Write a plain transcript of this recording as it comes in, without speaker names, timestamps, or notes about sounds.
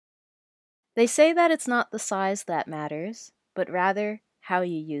They say that it's not the size that matters, but rather how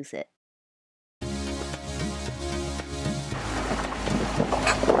you use it.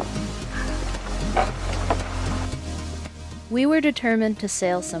 We were determined to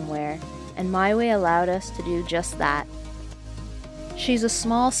sail somewhere, and MAIWEH allowed us to do just that. She's a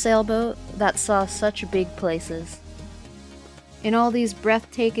small sailboat that saw such big places. In all these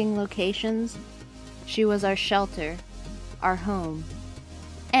breathtaking locations, she was our shelter, our home,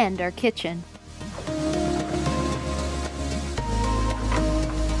 and our kitchen.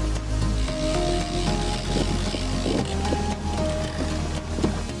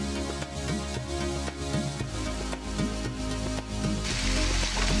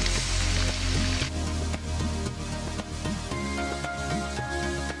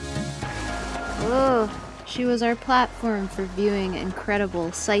 Oh, she was our platform for viewing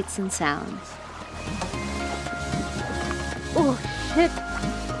incredible sights and sounds. Oh shit,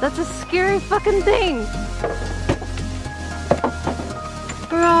 that's a scary fucking thing!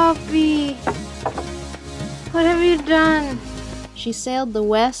 Robbie, what have you done? She sailed the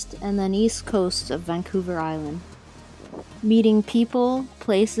west and then east coasts of Vancouver Island, meeting people,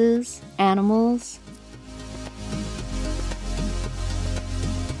 places, animals.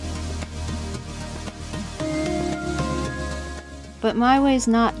 But MAIWEH's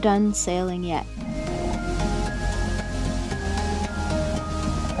not done sailing yet.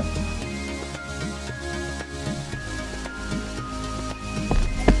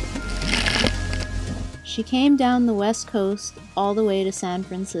 She came down the west coast all the way to San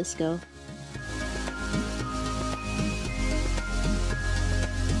Francisco.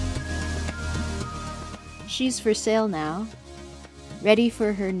 She's for sale now, ready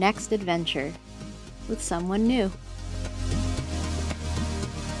for her next adventure with someone new.